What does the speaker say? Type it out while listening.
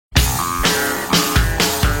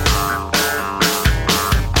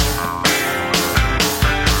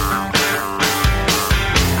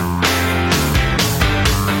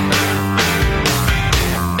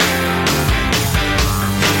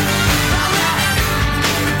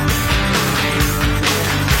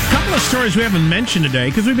stories we haven't mentioned today,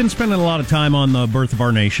 because we've been spending a lot of time on the birth of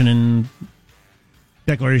our nation and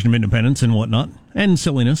Declaration of Independence and whatnot, and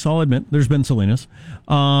silliness. I'll admit, there's been silliness.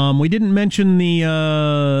 We didn't mention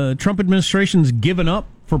the Trump administration's given up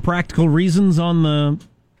for practical reasons on the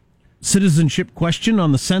citizenship question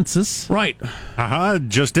on the census. Right.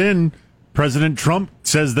 Just in, President Trump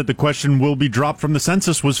says that the question will be dropped from the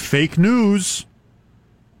census was fake news.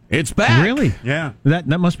 It's back. Really? Yeah.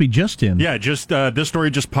 That must be just in. Yeah, just this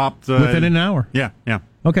story just popped. Within an hour. Yeah.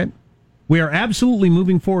 Okay. We are absolutely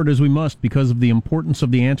moving forward as we must because of the importance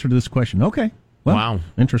of the answer to this question. Okay. Well, wow.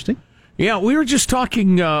 Interesting. Yeah, we were just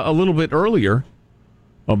talking a little bit earlier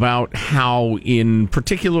about how in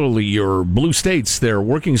particularly your blue states, they're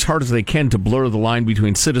working as hard as they can to blur the line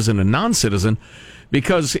between citizen and non-citizen.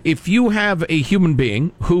 Because if you have a human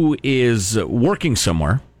being who is working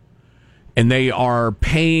somewhere and they are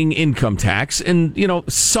paying income tax, and, you know,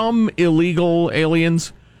 some illegal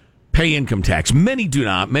aliens pay income tax. Many do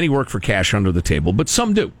not. Many work for cash under the table, but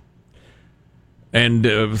some do. And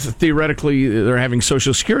theoretically, they're having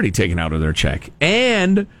Social Security taken out of their check.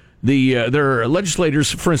 And there are legislators,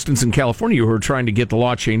 for instance, in California, who are trying to get the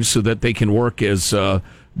law changed so that they can work as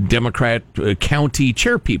Democrat county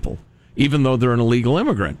chair people, even though they're an illegal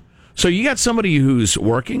immigrant. So you got somebody who's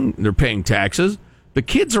working, they're paying taxes, the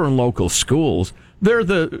kids are in local schools, they're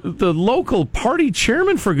the local party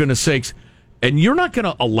chairman, for goodness sakes, and you're not going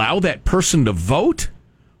to allow that person to vote?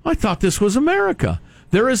 I thought this was America.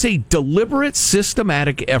 There is a deliberate,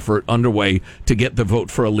 systematic effort underway to get the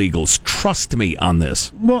vote for illegals. Trust me on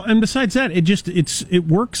this. Well, and besides that, it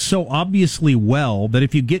works so obviously well that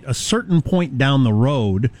if you get a certain point down the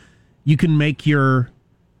road, you can make your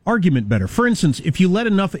argument better. For instance, if you let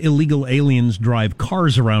enough illegal aliens drive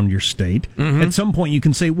cars around your state, at some point you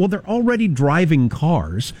can say, well, they're already driving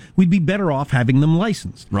cars. We'd be better off having them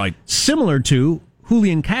licensed. Right. Similar to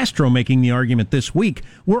Julian Castro making the argument this week,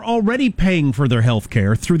 we're already paying for their health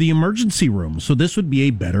care through the emergency room, so this would be a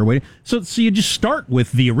better way. So you just start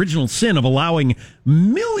with the original sin of allowing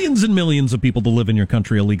millions and millions of people to live in your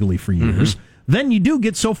country illegally for years. Then you do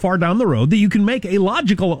get so far down the road that you can make a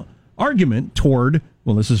logical argument toward,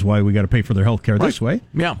 well, this is why we got to pay for their health care this way.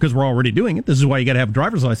 Yeah. Because we're already doing it. This is why you got to have a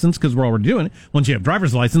driver's license, because we're already doing it. Once you have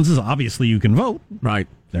driver's licenses, obviously you can vote. Right.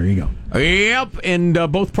 There you go. Yep, and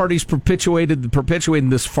both parties perpetuating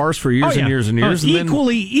this farce for years and years and years. And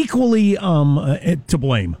equally to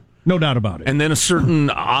blame. No doubt about it. And then a certain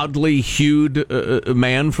oddly hued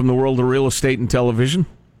man from the world of real estate and television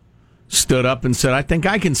stood up and said, I think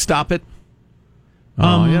I can stop it.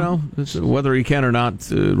 Whether he can or not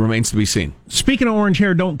remains to be seen. Speaking of orange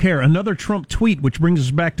hair, don't care. Another Trump tweet, which brings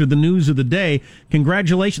us back to the news of the day.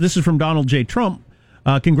 Congratulations. This is from Donald J. Trump.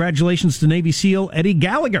 Congratulations to Navy SEAL Eddie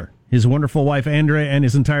Gallagher, his wonderful wife Andrea, and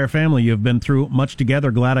his entire family. You have been through much together.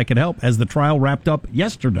 Glad I could help. As the trial wrapped up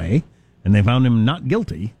yesterday, and they found him not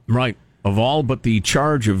guilty. Right. Of all but the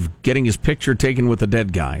charge of getting his picture taken with a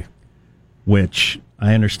dead guy. Which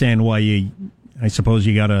I understand why I suppose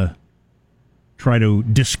you got to try to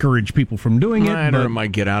discourage people from doing it. It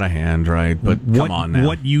might get out of hand, right? But come on now.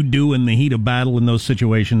 What you do in the heat of battle in those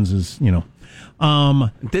situations is,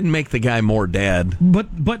 it didn't make the guy more dead. But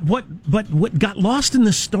what got lost in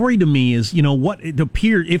this story to me is, what it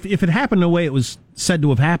appeared, if it happened the way it was said to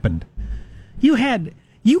have happened, you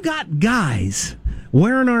got guys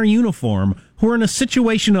wearing our uniform who are in a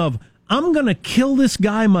situation of, I'm going to kill this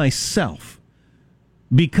guy myself.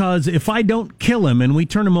 Because if I don't kill him and we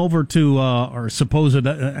turn him over to our supposed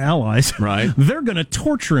allies, right, they're going to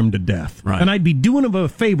torture him to death. Right. And I'd be doing him a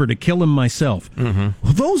favor to kill him myself.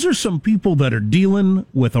 Those are some people that are dealing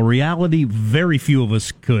with a reality very few of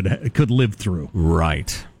us could live through.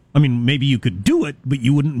 Right. I mean, maybe you could do it, but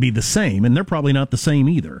you wouldn't be the same. And they're probably not the same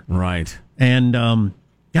either. Right. And,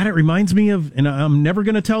 God, it reminds me of, and I'm never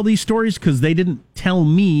going to tell these stories because they didn't tell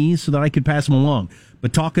me so that I could pass them along.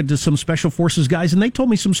 But talking to some Special Forces guys, and they told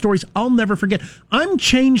me some stories I'll never forget. I'm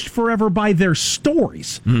changed forever by their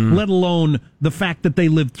stories, let alone the fact that they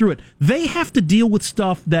lived through it. They have to deal with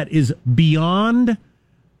stuff that is beyond,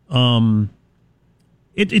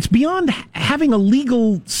 it's beyond having a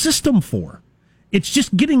legal system for. It's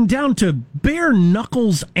just getting down to bare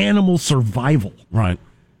knuckles animal survival. Right.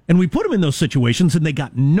 And we put them in those situations, and they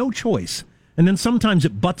got no choice. And then sometimes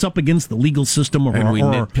it butts up against the legal system or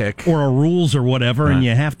our rules or whatever, and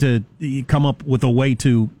you have to come up with a way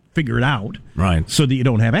to figure it out, right? So that you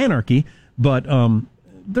don't have anarchy. But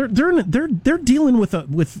they're dealing with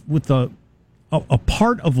a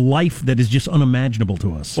part of life that is just unimaginable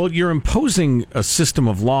to us. Well, you're imposing a system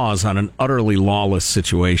of laws on an utterly lawless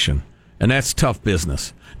situation. And that's tough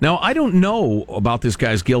business. Now, I don't know about this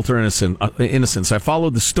guy's guilt or innocence. I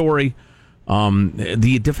followed the story.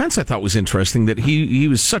 The defense I thought was interesting, that he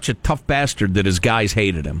was such a tough bastard that his guys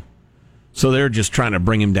hated him. So they're just trying to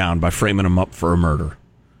bring him down by framing him up for a murder.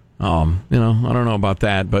 I don't know about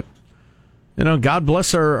that, but God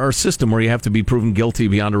bless our system where you have to be proven guilty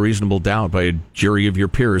beyond a reasonable doubt by a jury of your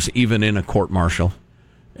peers, even in a court-martial.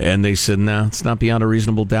 And they said, no, it's not beyond a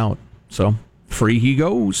reasonable doubt. So free he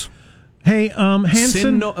goes. Hey,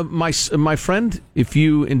 Hanson. My friend, if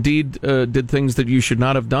you indeed did things that you should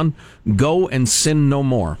not have done, go and sin no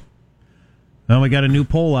more. Well, we got a new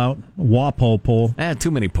poll out, WAPO poll.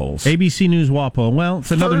 Too many polls. ABC News WAPO. Well,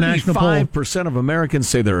 it's another national poll. 35% of Americans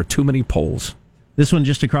say there are too many polls. This one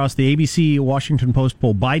just across the ABC Washington Post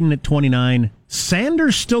poll. Biden at 29.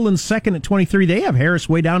 Sanders still in second at 23. They have Harris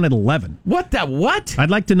way down at 11. What? I'd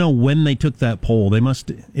like to know when they took that poll. It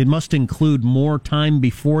must include more time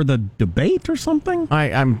before the debate or something.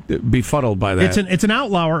 I'm befuddled by that. It's an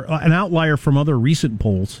outlier from other recent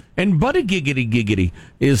polls. And Buttigieg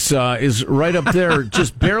is right up there,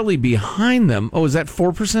 just barely behind them. Oh, is that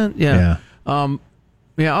 4%? Yeah.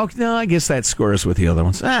 Yeah, okay, no, I guess that scores with the other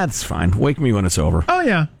ones. That's fine. Wake me when it's over. Oh,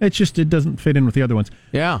 yeah. It's just, it doesn't fit in with the other ones.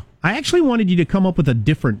 Yeah. I actually wanted you to come up with a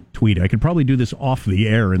different tweet. I could probably do this off the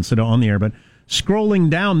air instead of on the air, but scrolling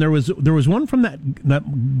down, there was one from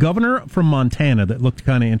that governor from Montana that looked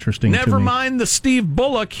kind of interesting. Never mind the Steve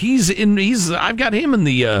Bullock. I've got him in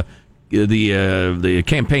the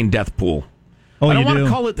campaign death pool. Oh, I don't want to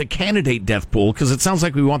call it the candidate death pool because it sounds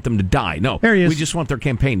like we want them to die. No, there he is. We just want their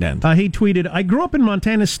campaign to end. He tweeted, I grew up in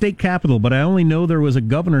Montana's state capital, but I only know there was a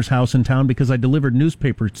governor's house in town because I delivered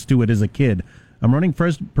newspapers to it as a kid. I'm running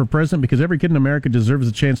for president because every kid in America deserves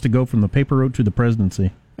a chance to go from the paper route to the presidency.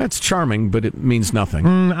 That's charming, but it means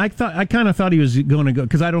nothing. I kind of thought he was going to go,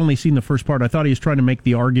 because I'd only seen the first part. I thought he was trying to make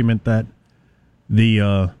the argument that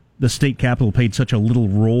the state capital played such a little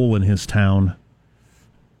role in his town.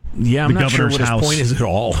 Yeah, I'm not sure what his point is at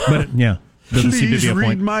all. But yeah, doesn't seem to be a point. Please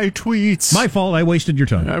read my tweets. My fault. I wasted your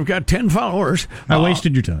time. I've got 10 followers. I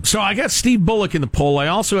wasted your time. So I got Steve Bullock in the poll. I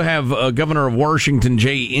also have Governor of Washington,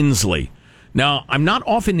 Jay Inslee. Now, I'm not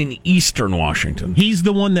often in eastern Washington. He's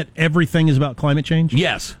the one that everything is about climate change?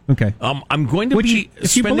 Yes. Okay. I'm going to be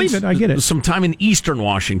if you believe it, I get it. Some time in eastern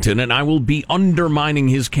Washington, and I will be undermining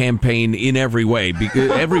his campaign in every way,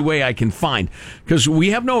 every way I can find. Because we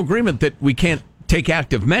have no agreement that we can't take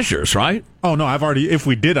active measures, right? Oh, no, if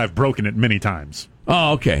we did, I've broken it many times.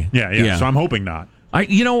 Oh, okay. Yeah. So I'm hoping not.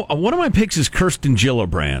 One of my picks is Kirsten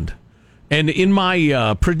Gillibrand. And in my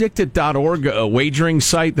predictit.org wagering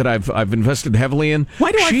site that I've invested heavily in,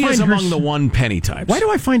 she is among the one penny types. Why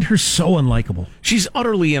do I find her so unlikable? She's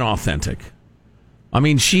utterly inauthentic. I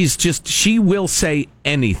mean, she will say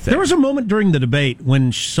anything. There was a moment during the debate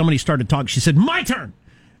when somebody started talking. She said, "My turn,"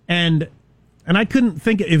 and I couldn't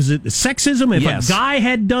think. Was it sexism? If a guy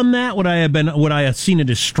had done that, would I have seen it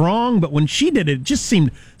as strong? But when she did it, it just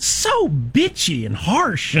seemed so bitchy and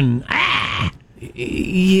harsh and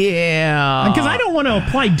Yeah. Because I don't want to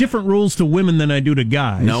apply different rules to women than I do to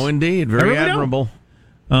guys. No, indeed. Very admirable.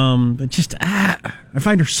 But just, I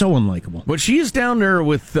find her so unlikable. But she is down there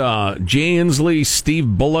with Jay Inslee, Steve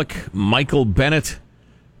Bullock, Michael Bennett,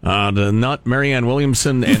 the nut Marianne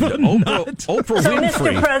Williamson, and Oprah Winfrey. So,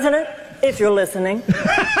 Mr. President, if you're listening.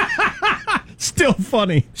 Still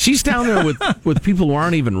funny. She's down there with people who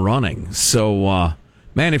aren't even running. So,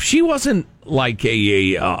 man, if she wasn't like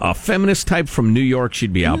a feminist type from New York,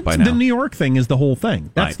 she'd be out by now. The New York thing is the whole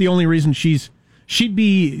thing. That's the only reason she'd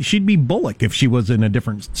be Bullock if she was in a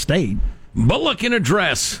different state. Bullock in a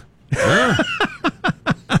dress. To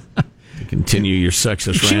continue your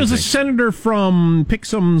sexist ranting. She was a senator from pick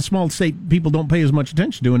some small state people don't pay as much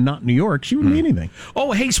attention to and not New York. She wouldn't be anything.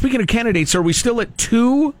 Oh, hey, speaking of candidates, are we still at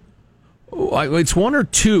 2? It's 1 or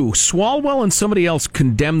 2. Swalwell and somebody else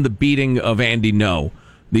condemned the beating of Andy Ngo,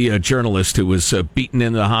 the journalist who was beaten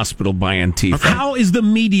in the hospital by Antifa. How is the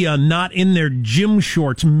media not in their gym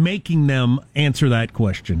shorts making them answer that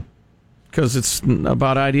question? Because it's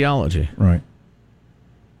about ideology. Right.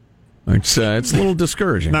 It's a little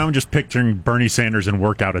discouraging. Now I'm just picturing Bernie Sanders in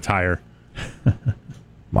workout attire.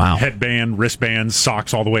 Wow. Headband, wristbands,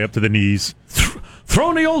 socks all the way up to the knees.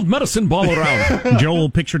 Throwing the old medicine ball around. Joel will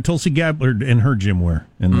picture Tulsi Gabbard in her gym wear,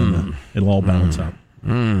 and then it'll all balance out.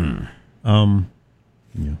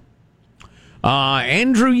 Yeah.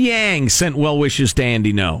 Andrew Yang sent well wishes to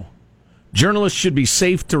Andy Ngo. Journalists should be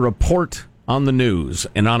safe to report on the news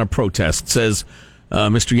and on a protest. Says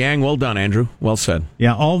Mr. Yang. Well done, Andrew. Well said.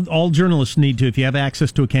 Yeah, all journalists need to, if you have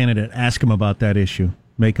access to a candidate, ask them about that issue.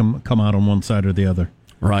 Make them come out on one side or the other.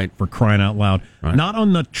 Right. For crying out loud. Right. Not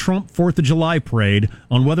on the Trump 4th of July parade,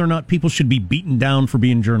 on whether or not people should be beaten down for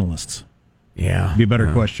being journalists. Yeah. Be a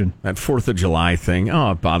better question. That 4th of July thing,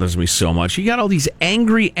 it bothers me so much. You got all these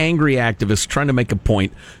angry activists trying to make a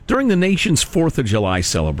point during the nation's 4th of July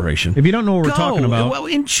celebration. If you don't know what we're talking about... Well,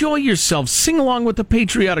 enjoy yourself. Sing along with the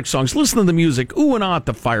patriotic songs. Listen to the music. Ooh and ah at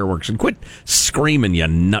the fireworks. And quit screaming, you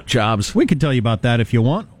nut jobs. We could tell you about that if you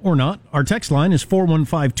want or not. Our text line is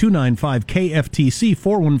 415-295-KFTC,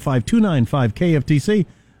 415-295-KFTC.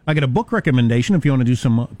 I got a book recommendation if you want to do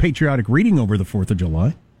some patriotic reading over the 4th of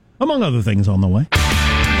July. Among other things on the way.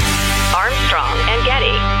 Armstrong and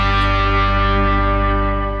Getty.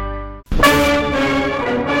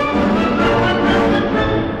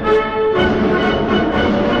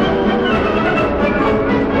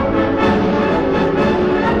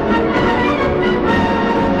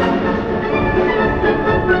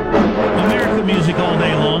 American music all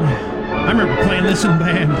day long. I remember playing this in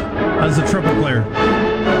band as a trumpet player.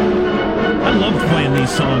 I loved playing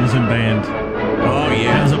these songs in band. Oh,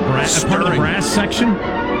 yeah. As a part of the brass section,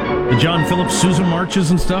 the John Phillips Sousa marches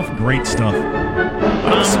and stuff, great stuff.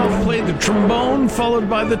 I also played the trombone, followed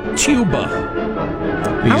by the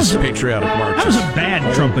tuba. These patriotic marches. I was a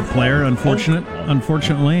bad trumpet player,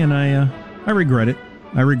 unfortunately, and I regret it.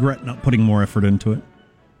 I regret not putting more effort into it.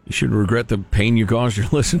 You should regret the pain you caused your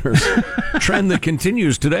listeners. Trend that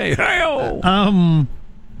continues today. Hey-o!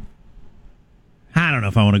 I don't know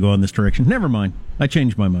if I want to go in this direction. Never mind. I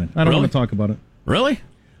changed my mind. I don't want to talk about it. Really?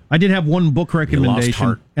 I did have one book recommendation,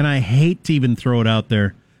 heart. and I hate to even throw it out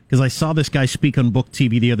there because I saw this guy speak on Book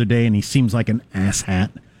TV the other day, and he seems like an asshat.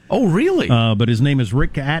 Oh, really? But his name is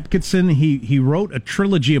Rick Atkinson. He wrote a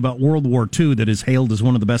trilogy about World War II that is hailed as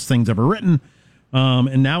one of the best things ever written.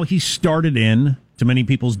 And now he started in, to many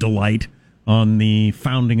people's delight, on the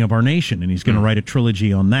founding of our nation, and he's going to write a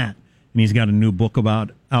trilogy on that. And he's got a new book out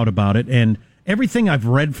about it, and everything I've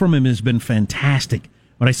read from him has been fantastic.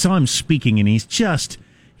 But I saw him speaking, and he just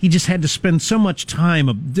had to spend so much time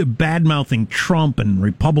bad-mouthing Trump and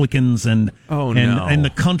Republicans and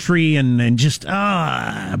the country and just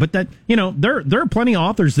but that, you know, there are plenty of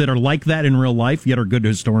authors that are like that in real life, yet are good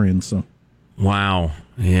historians. So wow,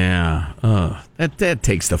 yeah, that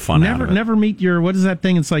takes the fun out of it. Never meet your, what is that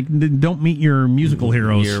thing? It's like, don't meet your musical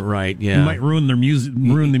heroes. You're right. Yeah, you might ruin their music,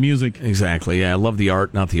 ruin the music. Exactly. Yeah, I love the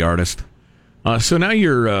art, not the artist. So now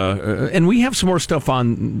you're, and we have some more stuff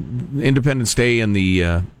on Independence Day and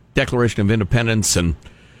the Declaration of Independence and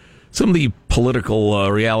some of the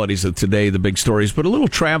political realities of today, the big stories, but a little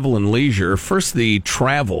travel and leisure. First, the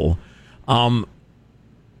travel.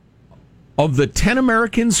 Of the 10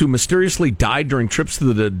 Americans who mysteriously died during trips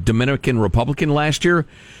to the Dominican Republic last year,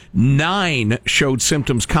 9 showed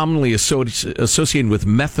symptoms commonly associated with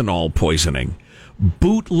methanol poisoning.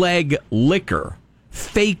 Bootleg liquor.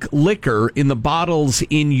 Fake liquor in the bottles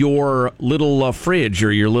in your little fridge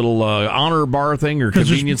or your little honor bar thing or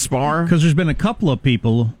convenience bar? Because there's been a couple of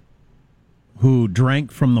people who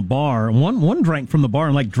drank from the bar. One drank from the bar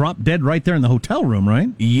and dropped dead right there in the hotel room, right?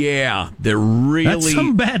 Yeah, they're really... That's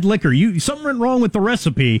some bad liquor. Something went wrong with the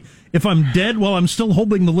recipe if I'm dead while I'm still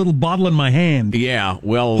holding the little bottle in my hand. Yeah,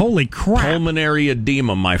 well... Holy crap. Pulmonary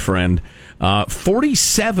edema, my friend.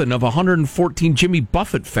 47 of 114 Jimmy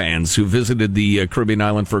Buffett fans who visited the Caribbean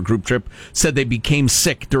island for a group trip said they became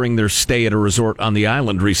sick during their stay at a resort on the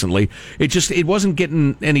island recently. It wasn't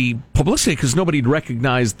getting any publicity because nobody'd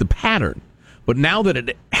recognized the pattern. But now that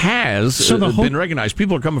it has been recognized,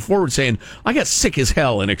 people are coming forward saying, I got sick as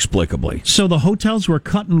hell inexplicably. So the hotels were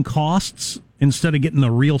cutting costs instead of getting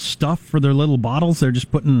the real stuff for their little bottles. They're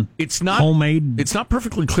just putting homemade. It's not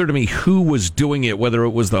perfectly clear to me who was doing it, whether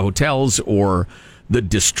it was the hotels or the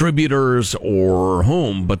distributors or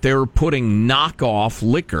whom, but they're putting knockoff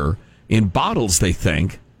liquor in bottles, they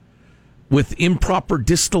think, with improper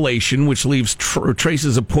distillation, which leaves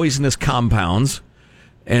traces of poisonous compounds.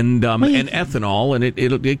 And ethanol, and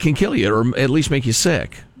it can kill you or at least make you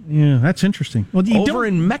sick. Yeah, that's interesting. Well, Over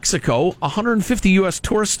in Mexico, 150 U.S.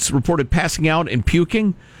 tourists reported passing out and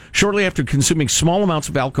puking shortly after consuming small amounts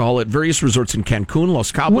of alcohol at various resorts in Cancun,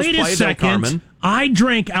 Los Cabos, Playa del Carmen. I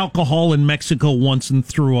drank alcohol in Mexico once and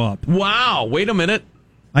threw up. Wow, wait a minute.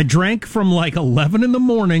 I drank from 11 in the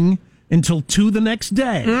morning until 2 the next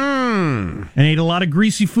day. And ate a lot of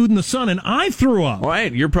greasy food in the sun, and I threw up.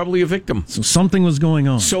 Right, you're probably a victim. So something was going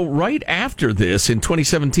on. So right after this, in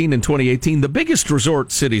 2017 and 2018, the biggest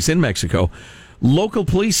resort cities in Mexico, local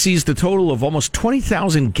police seized a total of almost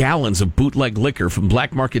 20,000 gallons of bootleg liquor from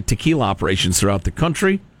black market tequila operations throughout the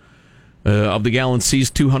country. Of the gallons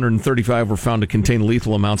seized, 235 were found to contain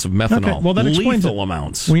lethal amounts of methanol. Okay, well, that explains lethal it.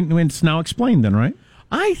 amounts. It's now explained then, right?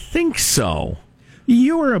 I think so.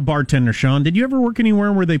 You were a bartender, Sean. Did you ever work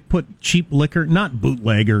anywhere where they put cheap liquor, not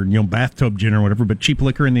bootleg or bathtub gin or whatever, but cheap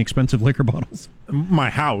liquor in the expensive liquor bottles? My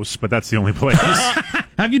house, but that's the only place.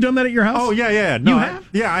 Have you done that at your house? Oh yeah. No, You have?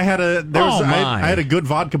 I had I had a good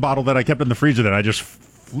vodka bottle that I kept in the freezer that I just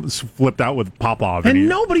flipped out with Popov. And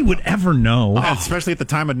nobody would ever know. Especially at the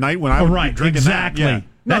time of night when I would be drinking exactly. that. Yeah.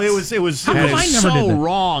 No, That's- it was. How That come I is never did so that?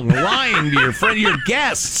 wrong. Lying to your friend, your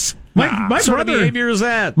guests. My What sort of brother, behavior is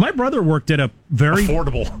that? my brother worked at a very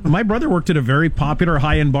affordable. My brother worked at a very popular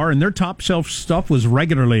high-end bar, and their top shelf stuff was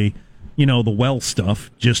regularly, the well stuff,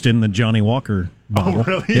 just in the Johnny Walker bottle. Oh,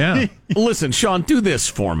 really? Yeah. Listen, Sean, do this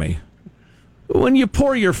for me. When you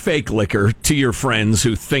pour your fake liquor to your friends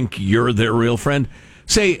who think you're their real friend,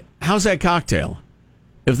 say, how's that cocktail?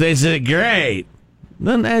 If they say, great,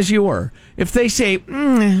 then as you were. If they say,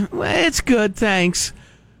 it's good, thanks,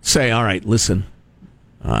 say, all right, listen,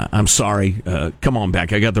 I'm sorry. Come on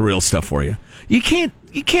back. I got the real stuff for you. You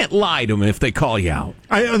can't lie to them if they call you out.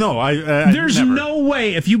 There's never. no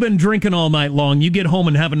way if you've been drinking all night long, you get home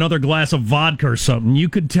and have another glass of vodka or something, you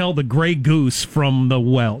could tell the Grey Goose from the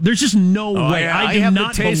well. There's just no way. I do have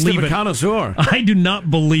not the taste believe of a it. connoisseur. I do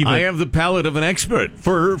not believe it. I have the palate of an expert.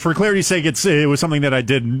 For clarity's sake, it was something that I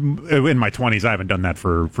did in my 20s. I haven't done that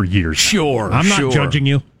for years. Sure, I'm not sure. judging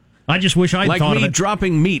you. I just wish I'd Like thought of me it.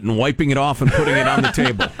 dropping meat and wiping it off and putting it on the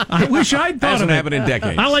table. I wish I'd thought Hasn't of it. happened in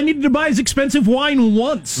decades. All I needed to buy is expensive wine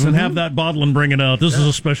once and have that bottle and bring it out. This is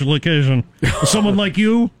a special occasion. Someone like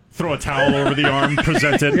you. Throw a towel over the arm,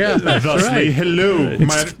 present it. Thusly, right. hello.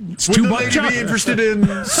 It's would the $2 lady chop. be interested in?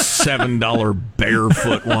 $7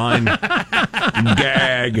 barefoot wine.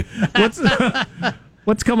 Gag.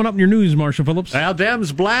 What's coming up in your news, Marshall Phillips? Al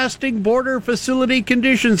Dems blasting border facility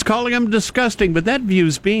conditions, calling them disgusting, but that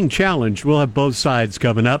view's being challenged. We'll have both sides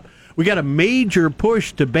coming up. We got a major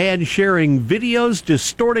push to ban sharing videos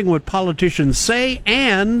distorting what politicians say,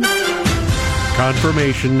 and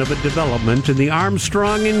confirmation of a development in the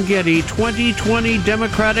Armstrong and Getty 2020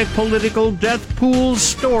 Democratic political death pool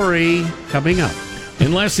story coming up.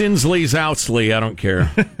 Unless Inslee's Outslee, I don't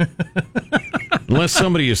care. Unless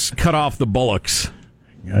somebody has cut off the bullocks,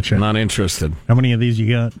 Gotcha. I'm not interested. How many of these you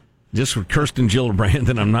got? Just with Kirsten Gillibrand,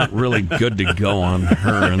 and I'm not really good to go on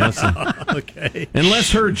her unless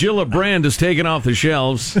her Gillibrand is taken off the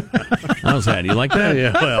shelves. How's that? You like that?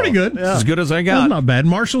 Yeah, well, Pretty good. It's as good as I That's got. not bad.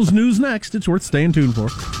 Marshall's news next. It's worth staying tuned for.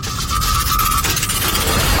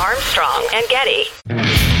 Armstrong and Getty.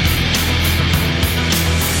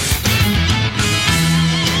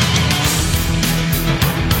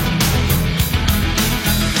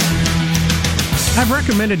 I've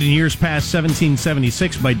recommended in years past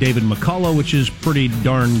 1776 by David McCullough, which is pretty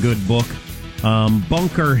darn good book.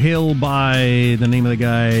 Bunker Hill by the name of the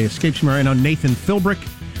guy escapes me right now, Nathan Philbrick.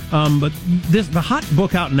 But the hot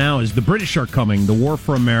book out now is The British Are Coming, The War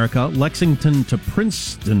for America, Lexington to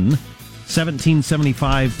Princeton,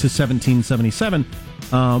 1775 to 1777,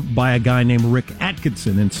 by a guy named Rick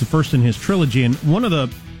Atkinson. And it's the first in his trilogy. And one of the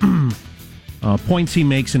points he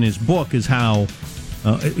makes in his book is how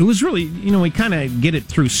it was really, we kind of get it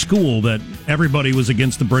through school that everybody was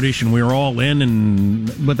against the British and we were all in,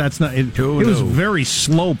 but that's not, it was a very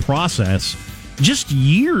slow process. Just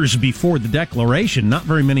years before the Declaration, not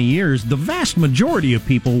very many years, the vast majority of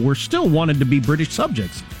people were still wanted to be British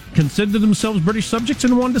subjects, considered themselves British subjects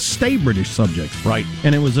and wanted to stay British subjects. Right.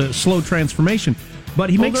 And it was a slow transformation. But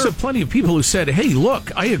he makes there are plenty of people who said, hey, look,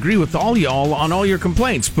 I agree with all y'all on all your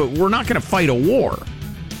complaints, but we're not going to fight a war.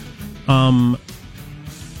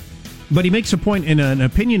 But he makes a point in an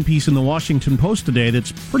opinion piece in the Washington Post today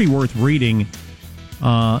that's pretty worth reading,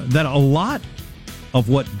 that a lot of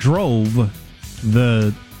what drove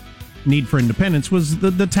the need for independence was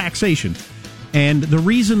the taxation. And the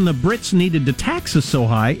reason the Brits needed to tax us so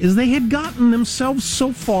high is they had gotten themselves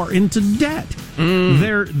so far into debt.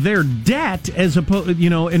 Their debt, as opposed,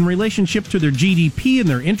 in relationship to their GDP and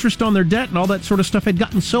their interest on their debt and all that sort of stuff, had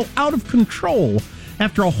gotten so out of control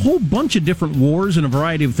after a whole bunch of different wars and a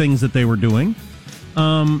variety of things that they were doing,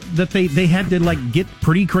 that they had to get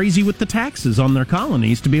pretty crazy with the taxes on their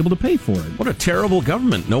colonies to be able to pay for it. What a terrible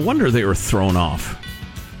government. No wonder they were thrown off.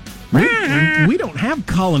 We don't have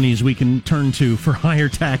colonies we can turn to for higher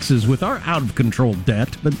taxes with our out-of-control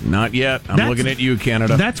debt. But Not yet. I'm looking at you,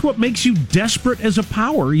 Canada. That's what makes you desperate as a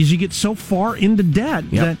power, is you get so far into debt.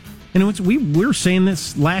 Yep. We were saying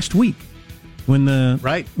this last week when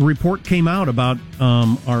the report came out about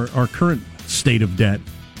our current state of debt.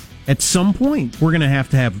 At some point, we're going to have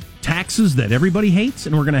taxes that everybody hates,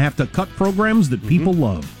 and we're going to have to cut programs that people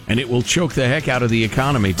love. And it will choke the heck out of the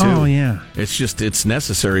economy, too. Oh, yeah. It's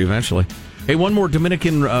necessary eventually. Hey, one more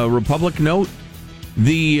Dominican Republic note.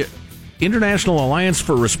 The International Alliance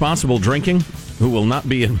for Responsible Drinking, who will not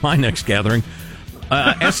be in my next gathering,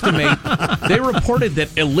 they reported that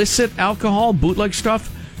illicit alcohol, bootleg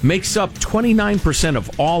stuff, makes up 29%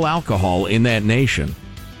 of all alcohol in that nation.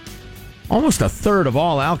 Almost a third of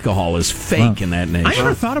all alcohol is fake in that nation. I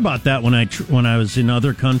never thought about that when I was in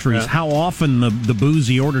other countries. How often the booze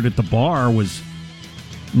he ordered at the bar was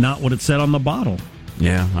not what it said on the bottle.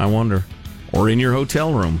 Yeah, I wonder. Or in your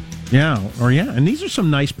hotel room. Yeah, and these are some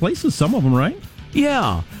nice places, some of them, right?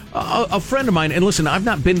 Yeah. A friend of mine, and listen, I've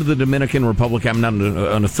not been to the Dominican Republic, I'm not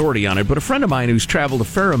an authority on it, but a friend of mine who's traveled a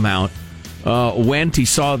fair amount went, he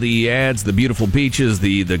saw the ads, the beautiful beaches,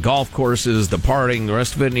 the golf courses, the partying, the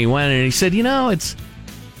rest of it, and he went and he said,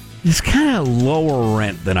 it's kind of lower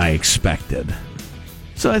rent than I expected.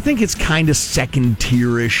 So I think it's kind of second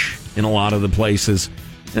tier-ish in a lot of the places.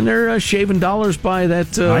 And they're shaving dollars by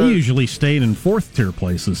that. I usually stayed in fourth tier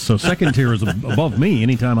places, so second tier is above me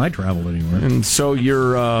anytime I travel anywhere. And so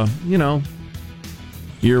you're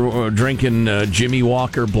drinking Jimmy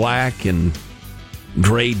Walker Black and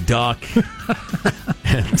Grey Duck.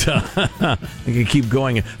 And I can keep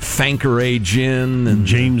going. Tanqueray Gin and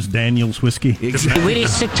James Daniels whiskey. Exactly. Really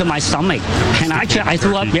sick to my stomach, and actually I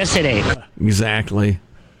threw up yesterday. Exactly.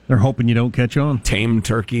 They're hoping you don't catch on. Tame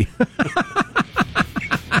turkey.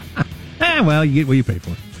 Well, you get what you pay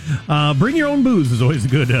for. Bring your own booze is always a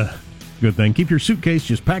good thing. Keep your suitcase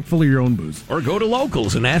just packed full of your own booze. Or go to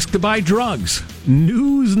locals and ask to buy drugs.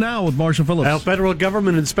 News now with Marshall Phillips. Now, federal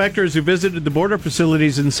government inspectors who visited the border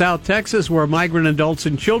facilities in South Texas where migrant adults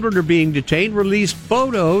and children are being detained released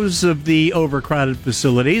photos of the overcrowded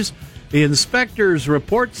facilities. The inspectors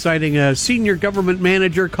report citing a senior government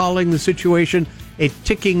manager calling the situation a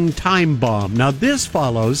ticking time bomb. Now, this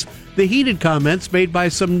follows the heated comments made by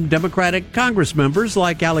some Democratic Congress members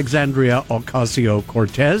like Alexandria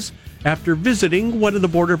Ocasio-Cortez after visiting one of the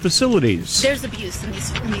border facilities. There's abuse in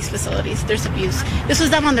these facilities. There's abuse. This was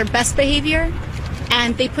them on their best behavior,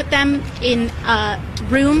 and they put them in a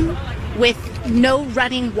room with no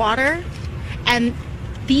running water, and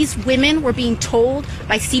these women were being told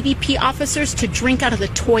by CBP officers to drink out of the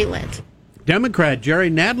toilet. Democrat Jerry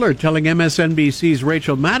Nadler telling MSNBC's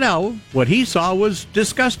Rachel Maddow what he saw was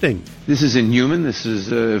disgusting. This is inhuman. This is,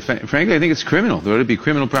 frankly, I think it's criminal. There ought to be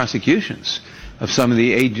criminal prosecutions of some of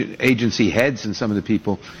the agency heads and some of the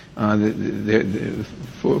people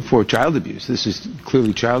for child abuse. This is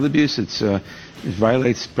clearly child abuse. It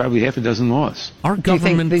violates probably half a dozen laws. Our Do you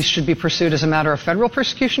government think these should be pursued as a matter of federal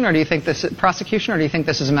prosecution, or do you think this is prosecution, or do you think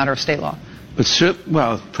this is a matter of state law?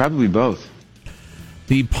 Well, probably both.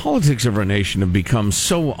 The politics of our nation have become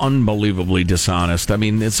so unbelievably dishonest. I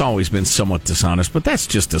mean, it's always been somewhat dishonest, but that's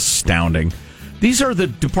just astounding. These are the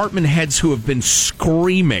department heads who have been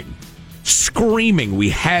screaming, we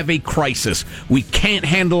have a crisis. We can't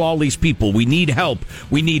handle all these people. We need help.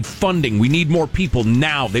 We need funding. We need more people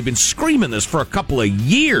now. They've been screaming this for a couple of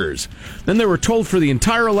years. Then they were told for the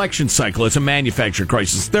entire election cycle it's a manufactured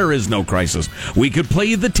crisis. There is no crisis. We could play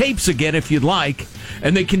you the tapes again if you'd like.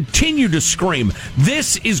 And they continue to scream,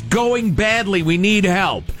 this is going badly. We need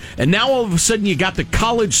help. And now all of a sudden you got the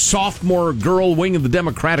college sophomore girl wing of the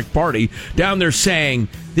Democratic Party down there saying,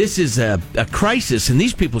 this is a crisis and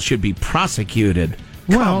these people should be prosecuted.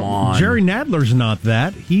 Come on. Jerry Nadler's not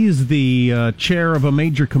that. He's the chair of a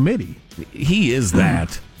major committee. He is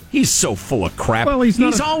that. He's so full of crap. Well,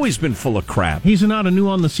 he's always been full of crap. He's not a new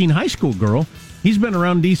on-the-scene high school girl. He's been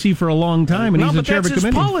around D.C. for a long time, and he's the chair of a committee.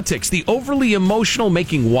 That's his politics, the overly emotional,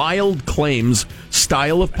 making wild claims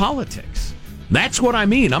style of politics. That's what I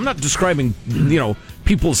mean. I'm not describing,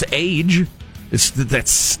 people's age. It's that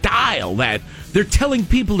style that they're telling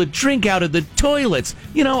people to drink out of the toilets.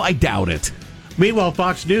 I doubt it. Meanwhile,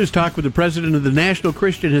 Fox News talked with the president of the National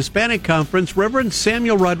Christian Hispanic Conference, Reverend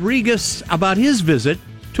Samuel Rodriguez, about his visit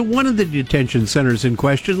to one of the detention centers in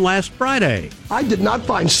question last Friday. I did not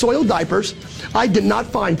find soiled diapers. I did not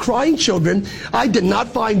find crying children. I did not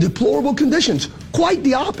find deplorable conditions. Quite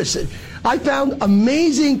the opposite. I found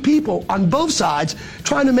amazing people on both sides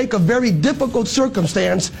trying to make a very difficult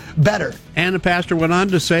circumstance better. And the pastor went on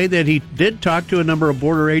to say that he did talk to a number of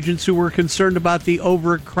border agents who were concerned about the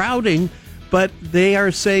overcrowding, but they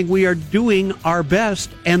are saying we are doing our best,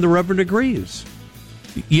 and the Reverend agrees.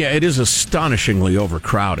 Yeah, it is astonishingly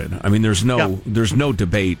overcrowded. I mean, there's no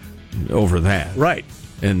debate over that. Right.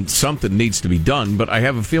 And something needs to be done, but I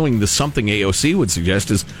have a feeling the something AOC would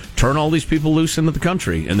suggest is turn all these people loose into the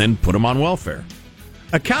country and then put them on welfare.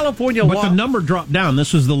 A California law... But the number dropped down.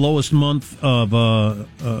 This was the lowest month of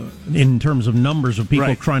in terms of numbers of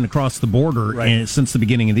people trying to cross the border since the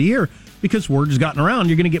beginning of the year, because word has gotten around.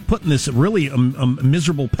 You're going to get put in this really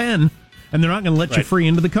miserable pen, and they're not going to let you free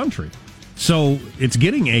into the country. So it's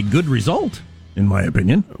getting a good result, in my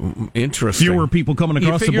opinion. Interesting. Fewer people coming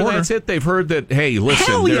across the border. That's it? They've heard that, hey,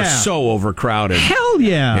 listen, they're so overcrowded. Hell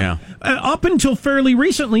yeah. Up until fairly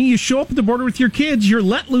recently, you show up at the border with your kids, you're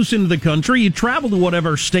let loose into the country, you travel to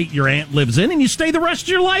whatever state your aunt lives in, and you stay the rest of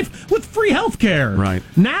your life with free health care. Right.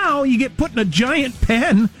 Now you get put in a giant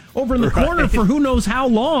pen over in the corner for who knows how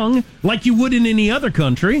long, like you would in any other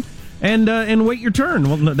country. And wait your turn.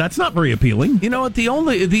 Well, that's not very appealing. You know what? The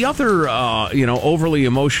other overly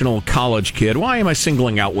emotional college kid. Why am I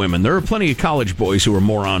singling out women? There are plenty of college boys who are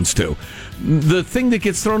morons too. The thing that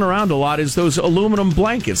gets thrown around a lot is those aluminum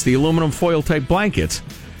blankets, the aluminum foil type blankets.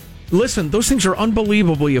 Listen, those things are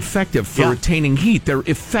unbelievably effective for retaining heat. They're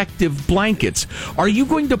effective blankets. Are you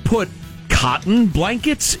going to put cotton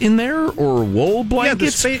blankets in there or wool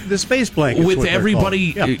blankets? Yeah, the space blankets. With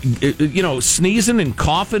everybody, sneezing and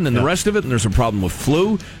coughing and the rest of it, and there's a problem with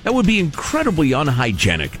flu. That would be incredibly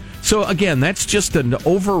unhygienic. So, again, that's just an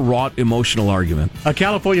overwrought emotional argument. A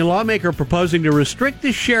California lawmaker proposing to restrict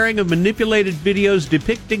the sharing of manipulated videos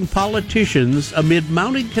depicting politicians amid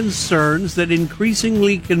mounting concerns that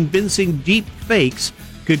increasingly convincing deep fakes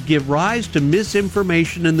could give rise to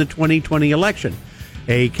misinformation in the 2020 election.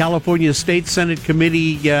 A California State Senate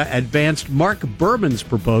committee advanced Mark Berman's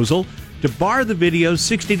proposal to bar the videos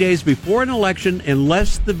 60 days before an election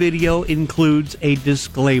unless the video includes a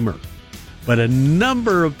disclaimer. But a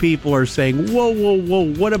number of people are saying,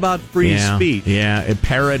 whoa, what about free speech? Yeah,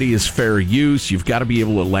 parody is fair use. You've got to be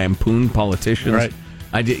able to lampoon politicians. Right.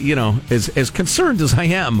 As concerned as I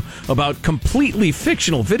am about completely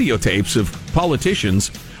fictional videotapes of politicians,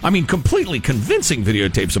 completely convincing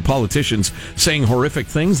videotapes of politicians saying horrific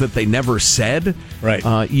things that they never said. Right.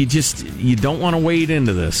 You don't want to wade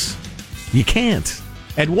into this. You can't.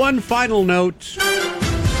 And one final note.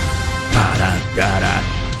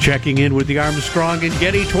 Checking in with the Armstrong and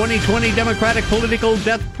Getty 2020 Democratic Political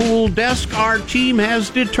Death Pool Desk, our team has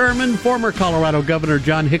determined former Colorado Governor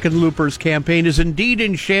John Hickenlooper's campaign is indeed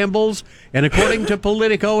in shambles, and according to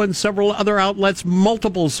Politico and several other outlets,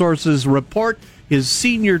 multiple sources report his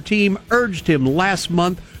senior team urged him last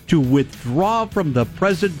month to withdraw from the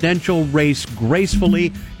presidential race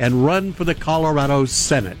gracefully and run for the Colorado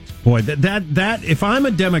Senate. Boy, that if I'm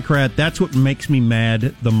a Democrat, that's what makes me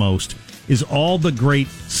mad the most. Is all the great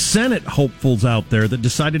Senate hopefuls out there that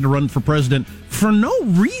decided to run for president for no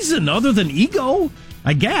reason other than ego,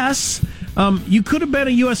 I guess. You could have been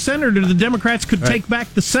a U.S. Senator. The Democrats could take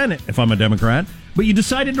back the Senate, if I'm a Democrat. But you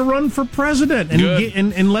decided to run for president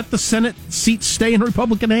and let the Senate seat stay in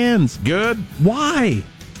Republican hands. Good. Why?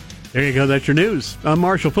 There you go. That's your news. I'm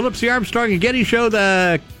Marshall Phillips, the Armstrong and Getty Show,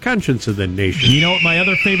 the conscience of the nation. You know what my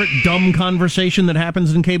other favorite dumb conversation that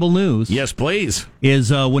happens in cable news? Yes, please.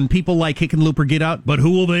 Is when people like Hickenlooper get out, but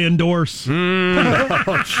who will they endorse?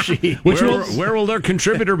 Oh, gee. Where will their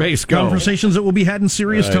contributor base go? Conversations that will be had in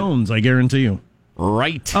serious tones, I guarantee you.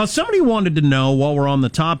 Right. Somebody wanted to know, while we're on the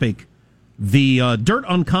topic, the dirt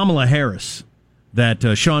on Kamala Harris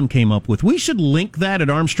that Sean came up with. We should link that at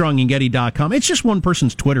ArmstrongandGetty.com. It's just one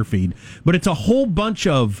person's Twitter feed, but it's a whole bunch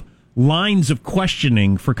of lines of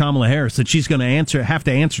questioning for Kamala Harris that she's going to have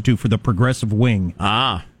to answer to for the progressive wing.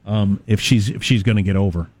 If she's going to get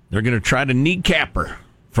over. They're going to try to kneecap her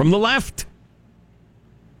from the left.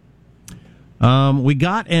 We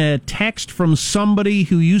got a text from somebody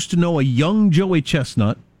who used to know a young Joey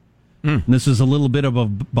Chestnut. And this is a little bit of a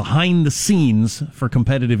behind the scenes for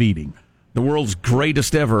competitive eating. The world's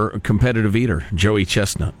greatest ever competitive eater, Joey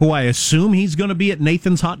Chestnut. Who I assume he's going to be at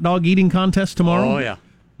Nathan's hot dog eating contest tomorrow. Oh, yeah.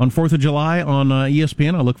 On 4th of July on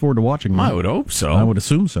ESPN. I look forward to watching that. I would hope so. I would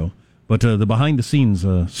assume so. But the behind the scenes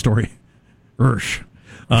story.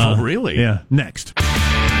 Really? Yeah. Next.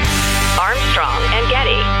 Armstrong and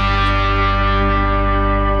Getty.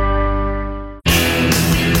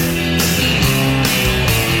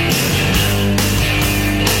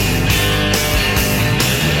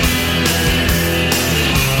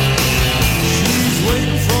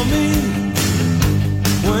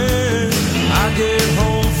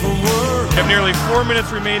 Nearly 4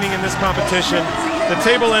 minutes remaining in this competition. The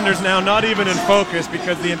table ender's now not even in focus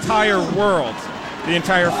because the entire world, the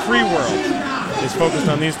entire free world, is focused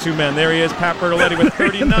on these two men. There he is, Pat Bertoletti with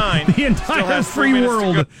 39. The entire free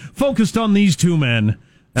world focused on these two men.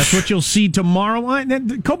 That's what you'll see tomorrow.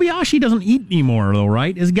 Kobayashi doesn't eat anymore, though,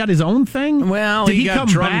 right? Has he got his own thing? Well, he got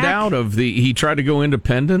drummed out of he tried to go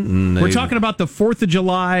independent. And we're talking about the 4th of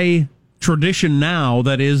July tradition now,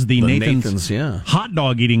 that is the Nathan's hot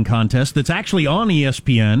dog eating contest that's actually on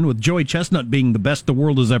ESPN, with Joey Chestnut being the best the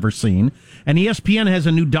world has ever seen. And ESPN has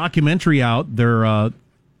a new documentary out, their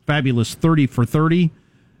fabulous 30 for 30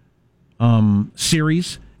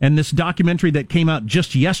 series, And this documentary that came out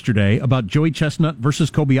just yesterday about Joey Chestnut versus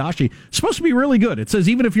Kobayashi is supposed to be really good. It says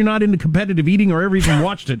even if you're not into competitive eating or ever even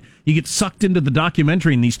watched it, you get sucked into the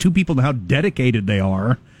documentary and these two people and how dedicated they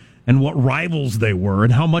are and what rivals they were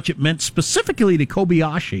and how much it meant specifically to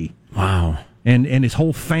Kobayashi. Wow. And his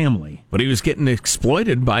whole family. But he was getting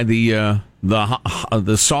exploited by the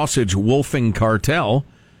sausage wolfing cartel,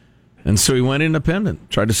 and so he went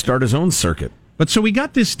independent, tried to start his own circuit. But so we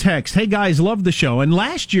got this text, hey guys, love the show. And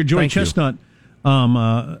last year, Joey Chestnut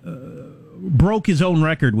broke his own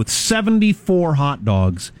record with 74 hot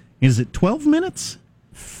dogs. Is it 12 minutes?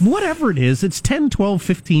 Whatever it is, it's 10, 12,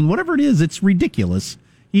 15, whatever it is, it's ridiculous.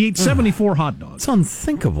 He ate 74 hot dogs. It's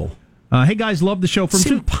unthinkable. Hey guys, love the show. It's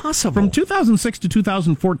impossible. From 2006 to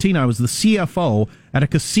 2014, I was the CFO at a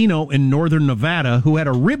casino in northern Nevada who had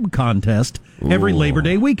a rib contest every Labor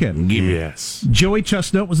Day weekend. Yes. Joey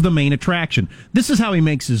Chestnut was the main attraction. This is how he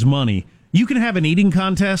makes his money. You can have an eating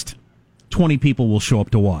contest, 20 people will show up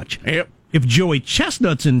to watch. Yep. If Joey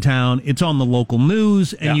Chestnut's in town, it's on the local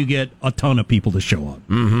news, and you get a ton of people to show up.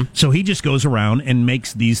 Mm-hmm. So he just goes around and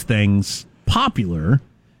makes these things popular.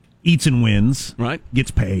 Eats and wins. Right.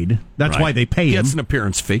 Gets paid. That's why they pay him. Gets an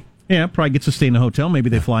appearance fee. Yeah, probably gets to stay in a hotel.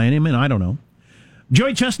 Maybe they fly him in. I don't know.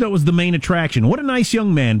 Joey Chestnut was the main attraction. What a nice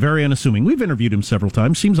young man. Very unassuming. We've interviewed him several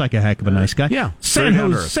times. Seems like a heck of a nice guy. Yeah. San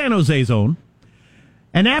Jose's own.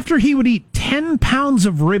 And after he would eat 10 pounds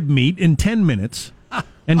of rib meat in 10 minutes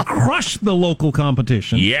and crush the local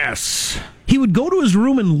competition. Yes. He would go to his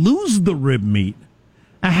room and lose the rib meat.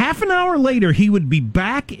 A half an hour later, he would be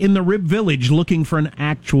back in the Rib Village looking for an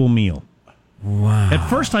actual meal. Wow. At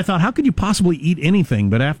first, I thought, how could you possibly eat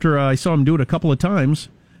anything? But after I saw him do it a couple of times,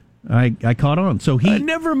 I caught on. So he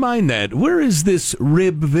never mind that. Where is this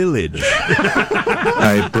Rib Village?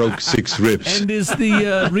 I broke 6 ribs. And is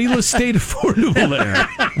the real estate affordable there?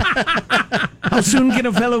 How soon can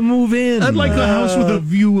a fellow move in? I'd like a house with a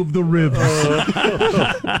view of the ribs.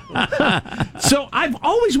 So I've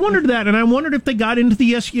always wondered that, and I wondered if they got into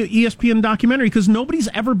the ESPN documentary, because nobody's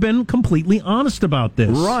ever been completely honest about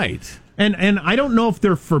this. Right. And I don't know if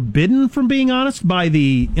they're forbidden from being honest by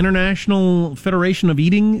the International Federation of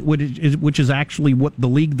Eating, which is actually what the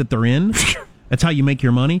league that they're in. That's how you make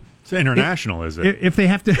your money. It's international, is it? If they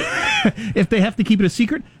have to, if they have to keep it a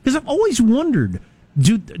secret, because I've always wondered,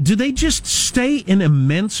 do they just stay in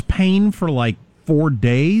immense pain for like 4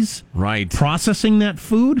 days? Right. Processing that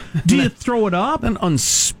food? Do you throw it up? And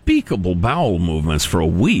unspeakable bowel movements for a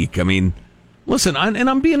week. I mean, listen, and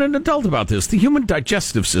I'm being an adult about this. The human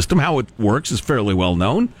digestive system, how it works, is fairly well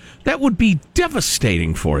known. That would be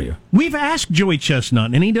devastating for you. We've asked Joey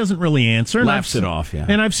Chestnut, and he doesn't really answer. Laughs it off, yeah.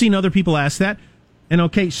 And I've seen other people ask that. And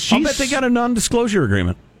okay, I'll bet they got a non-disclosure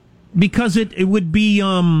agreement. Because it would be,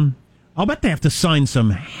 I'll bet they have to sign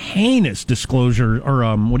some heinous disclosure,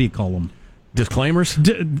 or what do you call them? Disclaimers?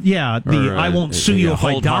 I won't sue you if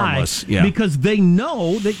I die. Yeah. Because they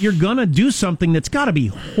know that you're going to do something that's got to be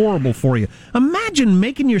horrible for you. Imagine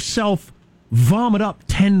making yourself vomit up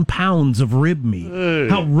 10 pounds of rib meat.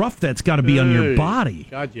 How rough that's got to be on your body.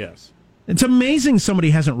 God, yes. It's amazing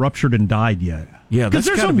somebody hasn't ruptured and died yet. Yeah, that's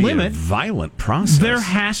there's got to a be limit. a violent process. There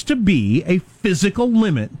has to be a physical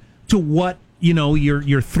limit to what,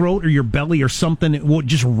 your throat or your belly or something will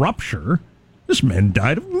just rupture. This man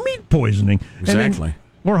died of meat poisoning. Exactly.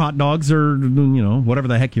 Or hot dogs or, whatever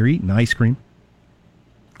the heck you're eating, ice cream.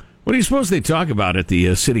 What do you suppose they talk about at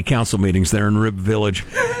the city council meetings there in Rib Village?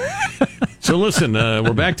 So listen,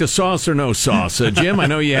 we're back to sauce or no sauce. Jim, I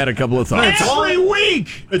know you had a couple of thoughts. Every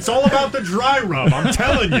week! It's all about the dry rub, I'm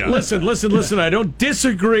telling you. Listen. I don't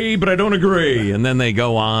disagree, but I don't agree. And then they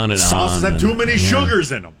go on and Sauces on. have too many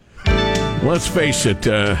sugars in them. Let's face it,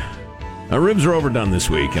 our ribs are overdone this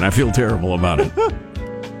week, and I feel terrible about it.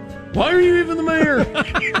 Why are you even the mayor?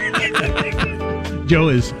 Joe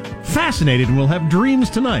is fascinated and will have dreams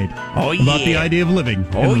tonight about the idea of living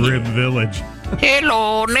in Rib Village.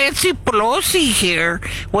 Hello, Nancy Pelosi here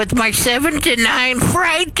with my 7 to 9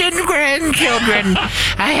 frightened grandchildren.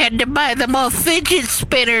 I had to buy them all fidget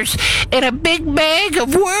spinners and a big bag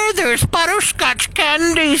of Werther's butterscotch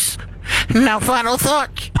candies. Now, final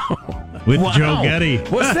thoughts. With Joe Getty.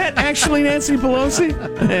 Was that actually Nancy Pelosi?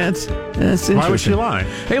 That's interesting. Why would she lie?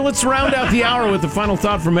 Hey, let's round out the hour with the final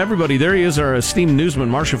thought from everybody. There he is, our esteemed newsman,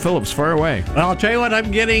 Marshall Phillips. Fire away. I'll tell you what,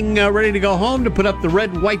 I'm getting ready to go home to put up the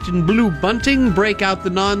red, white, and blue bunting, break out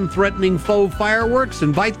the non-threatening faux fireworks,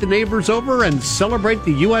 invite the neighbors over, and celebrate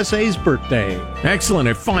the USA's birthday. Excellent.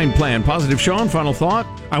 A fine plan. Positive Sean, final thought?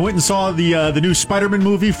 I went and saw the new Spider-Man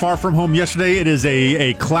movie, Far From Home, yesterday. It is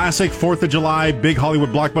a classic 4th of July, big Hollywood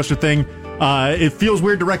blockbuster thing. It feels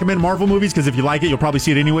weird to recommend Marvel movies because if you like it, you'll probably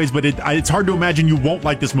see it anyways. But it's hard to imagine you won't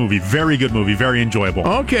like this movie. Very good movie. Very enjoyable.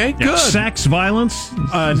 Okay, good. Sex, violence?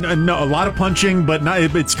 No, a lot of punching, but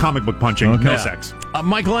it's comic book punching. Okay. No sex.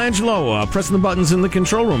 Michelangelo, pressing the buttons in the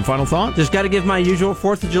control room. Final thought? Just got to give my usual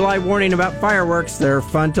 4th of July warning about fireworks. They're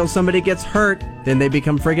fun till somebody gets hurt. Then they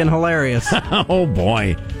become friggin' hilarious. Oh,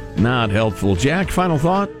 boy. Not helpful. Jack, final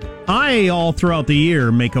thought? I, all throughout the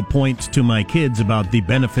year, make a point to my kids about the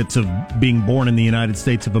benefits of being born in the United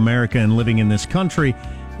States of America and living in this country.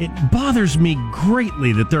 It bothers me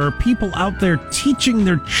greatly that there are people out there teaching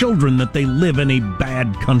their children that they live in a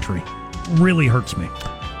bad country. It really hurts me.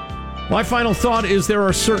 My final thought is there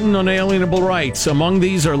are certain unalienable rights. Among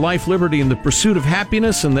these are life, liberty, and the pursuit of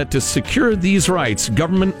happiness, and that to secure these rights,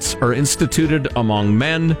 governments are instituted among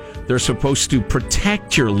men. They're supposed to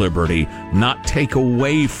protect your liberty, not take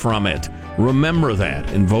away from it. Remember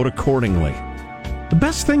that and vote accordingly. The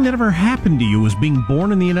best thing that ever happened to you was being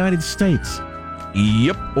born in the United States.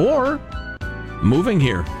 Yep. Or moving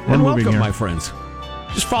here. And welcome, here. my friends.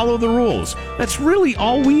 Just follow the rules. That's really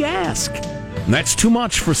all we ask. And that's too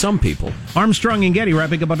much for some people. Armstrong and Getty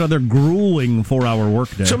wrapping up another grueling 4-hour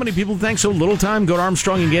workday. So many people think so little time. Go to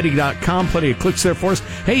ArmstrongandGetty.com. Plenty of clicks there for us.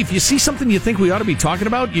 Hey, if you see something you think we ought to be talking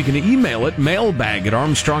about, you can email it,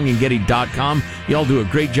 mailbag@ArmstrongandGetty.com. Y'all do a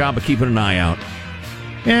great job of keeping an eye out.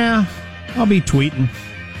 Yeah, I'll be tweeting.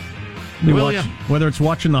 Will ya? Whether it's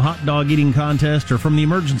watching the hot dog eating contest or from the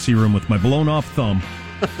emergency room with my blown off thumb,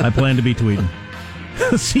 I plan to be tweeting.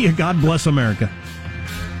 See you. God bless America.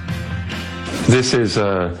 This is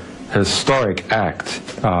a historic act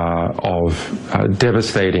of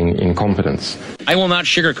devastating incompetence. I will not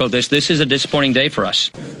sugarcoat this. This is a disappointing day for us.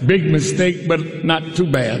 Big mistake, but not too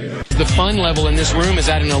bad. The fun level in this room is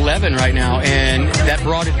at an 11 right now, and that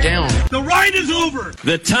brought it down. The ride is over.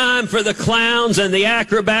 The time for the clowns and the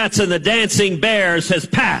acrobats and the dancing bears has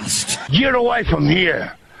passed. Get away from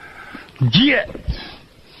here. Get.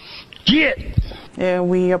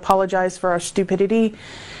 We apologize for our stupidity,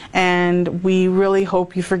 and we really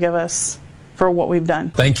hope you forgive us for what we've done.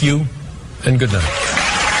 Thank you, and good night.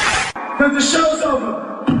 Because the show's over.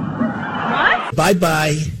 What?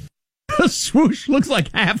 Bye-bye. Swoosh looks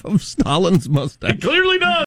like half of Stalin's mustache. It clearly does.